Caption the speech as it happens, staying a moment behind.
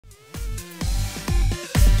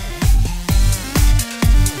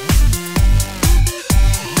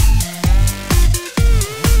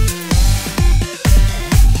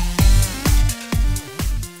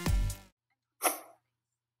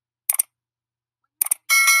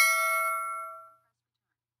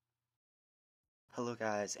Hello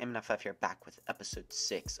guys, MNFF here, back with episode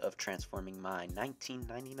 6 of transforming my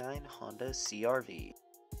 1999 Honda CR-V.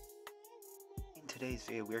 In today's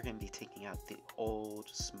video, we're going to be taking out the old,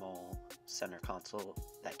 small center console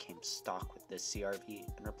that came stock with this CR-V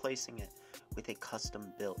and replacing it with a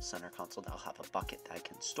custom-built center console that'll have a bucket that I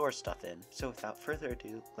can store stuff in. So without further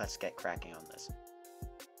ado, let's get cracking on this.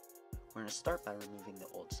 We're going to start by removing the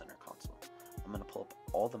old center console. I'm going to pull up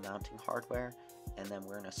all the mounting hardware, and then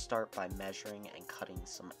we're going to start by measuring and cutting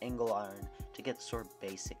some angle iron to get the sort of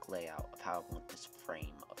basic layout of how I want this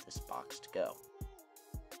frame of this box to go.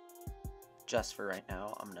 Just for right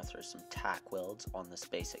now, I'm going to throw some tack welds on this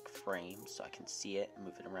basic frame so I can see it and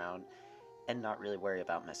move it around and not really worry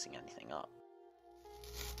about messing anything up.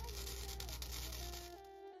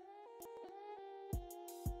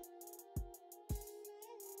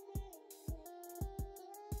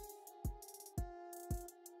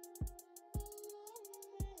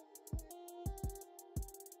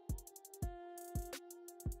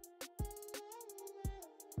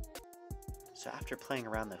 So after playing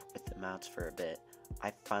around with the mounts for a bit,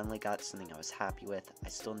 I finally got something I was happy with. I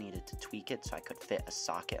still needed to tweak it so I could fit a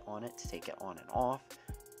socket on it to take it on and off,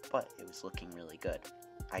 but it was looking really good.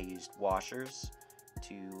 I used washers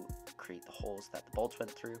to create the holes that the bolts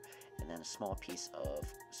went through, and then a small piece of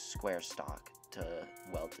square stock to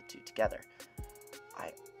weld the two together.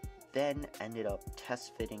 I then ended up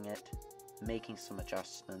test fitting it, making some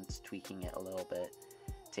adjustments, tweaking it a little bit,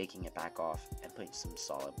 taking it back off, and putting some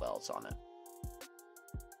solid welds on it.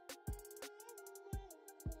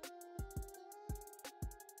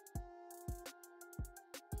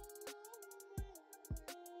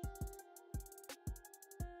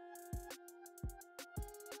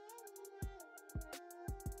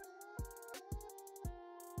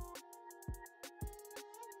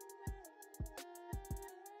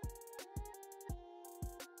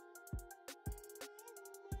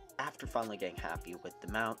 After finally getting happy with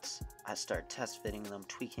the mounts, I started test fitting them,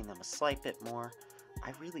 tweaking them a slight bit more.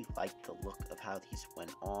 I really liked the look of how these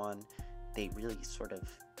went on. They really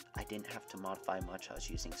I didn't have to modify much. I was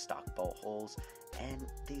using stock bolt holes, and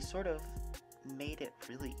they sort of made it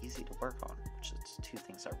really easy to work on, which is two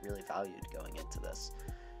things I really valued going into this.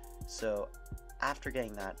 So after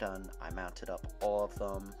getting that done, I mounted up all of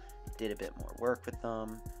them, did a bit more work with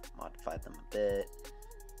them, modified them a bit,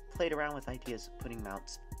 played around with ideas of putting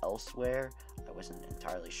mounts elsewhere. I wasn't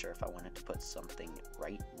entirely sure if I wanted to put something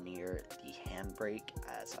right near the handbrake,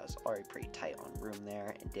 as I was already pretty tight on room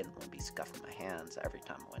there and didn't want to be scuffing my hands every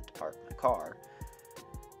time I went to park my car.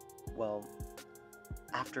 Well,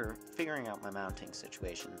 after figuring out my mounting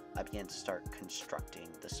situation, I began to start constructing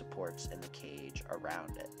the supports and the cage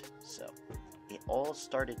around it. So it all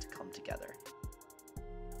started to come together.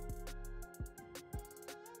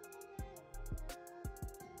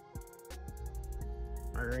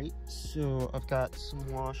 Alright, so I've got some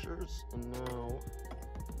washers, and now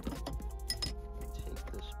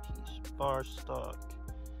take this piece of bar stock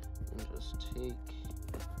and just take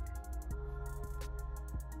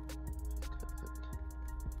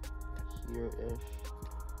here-ish,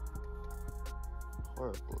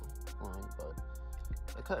 horrible line, but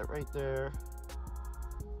I cut it right there.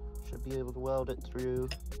 Should be able to weld it through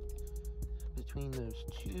between those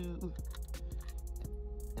two,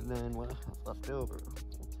 and then what I have left over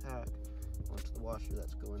tack onto the washer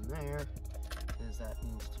that's going there, is that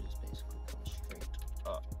needs to just basically come straight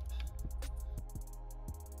up.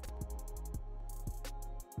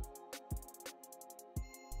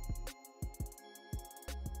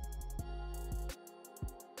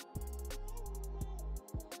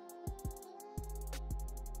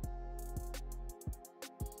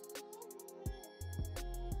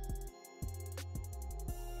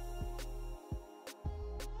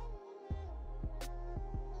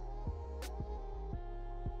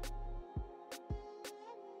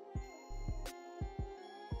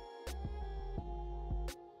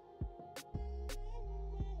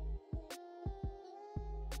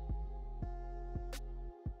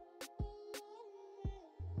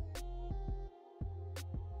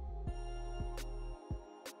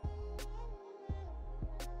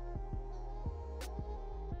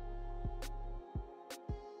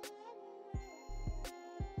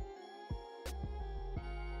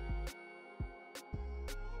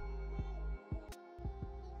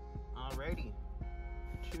 Alrighty,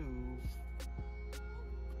 two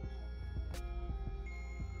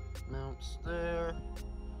mounts there.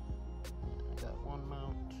 I got one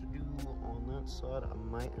mount to do on that side. I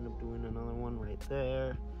might end up doing another one right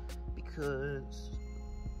there because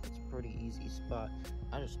it's a pretty easy spot.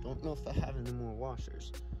 I just don't know if I have any more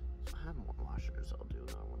washers. If I have more washers, I'll do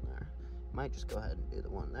another one there. Might just go ahead and do the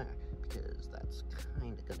one there, because that's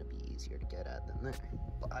kind of going to be easier to get at than there.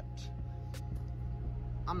 But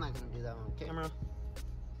I'm not going to do that on camera.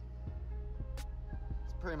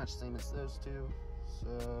 It's pretty much the same as those two.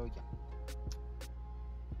 So yeah,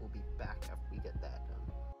 we'll be back after we get that done.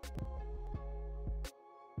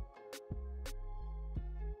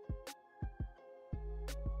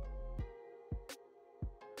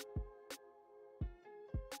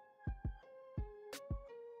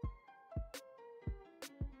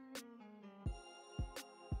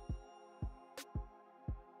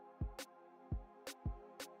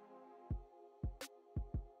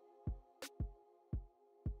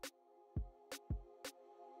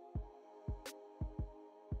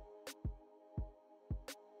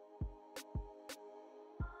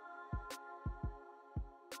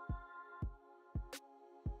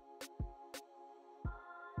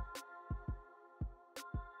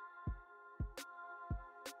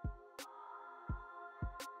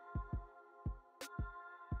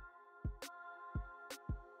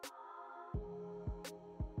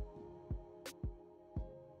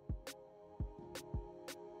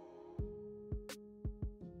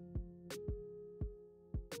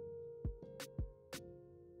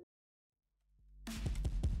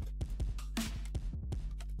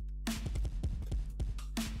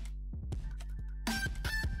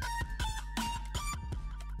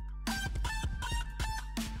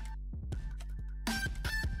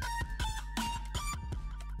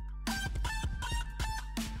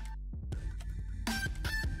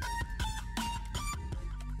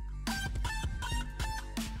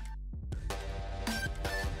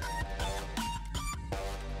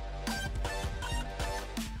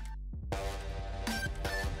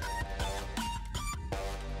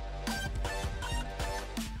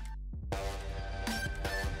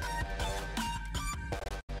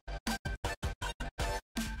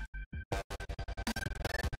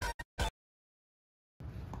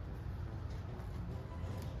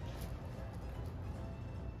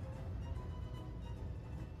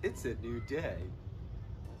 It's a new day.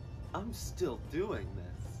 I'm still doing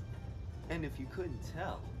this. And if you couldn't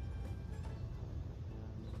tell,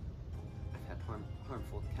 I've had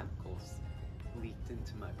harmful chemicals leaked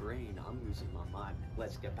into my brain. I'm losing my mind.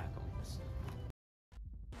 Let's get back on this.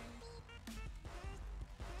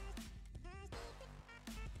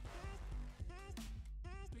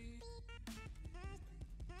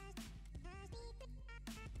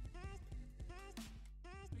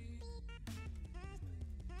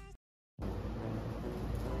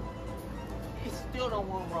 Still don't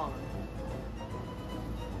want to run.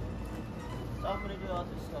 So I'm gonna do all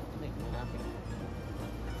this stuff to make me happy.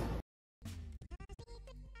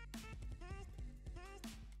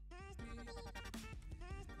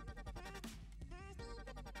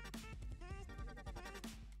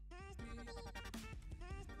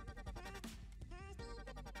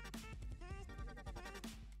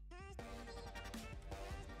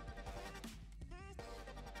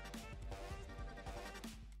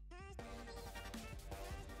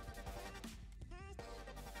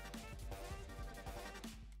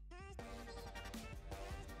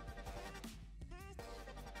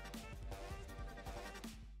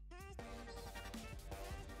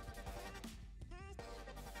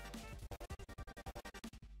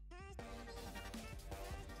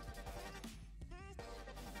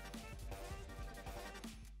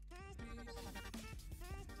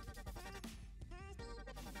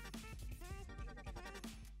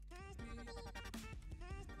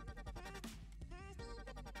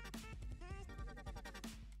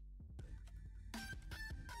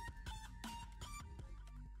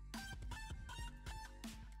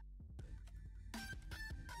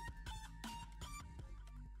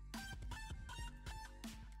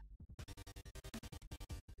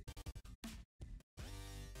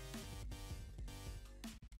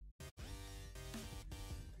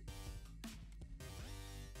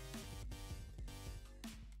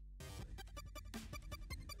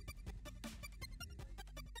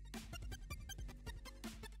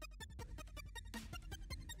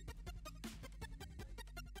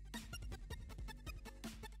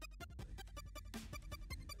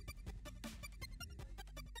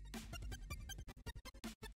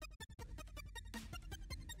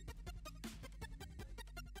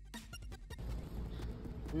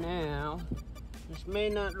 Now, this may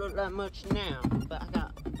not look like much now, but I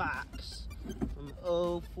got a box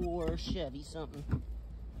from '04 Chevy something,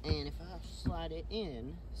 and if I slide it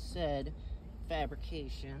in, said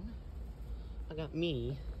Fabrication, I got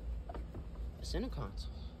me a center console.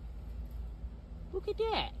 Look at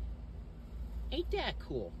that. Ain't that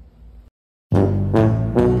cool?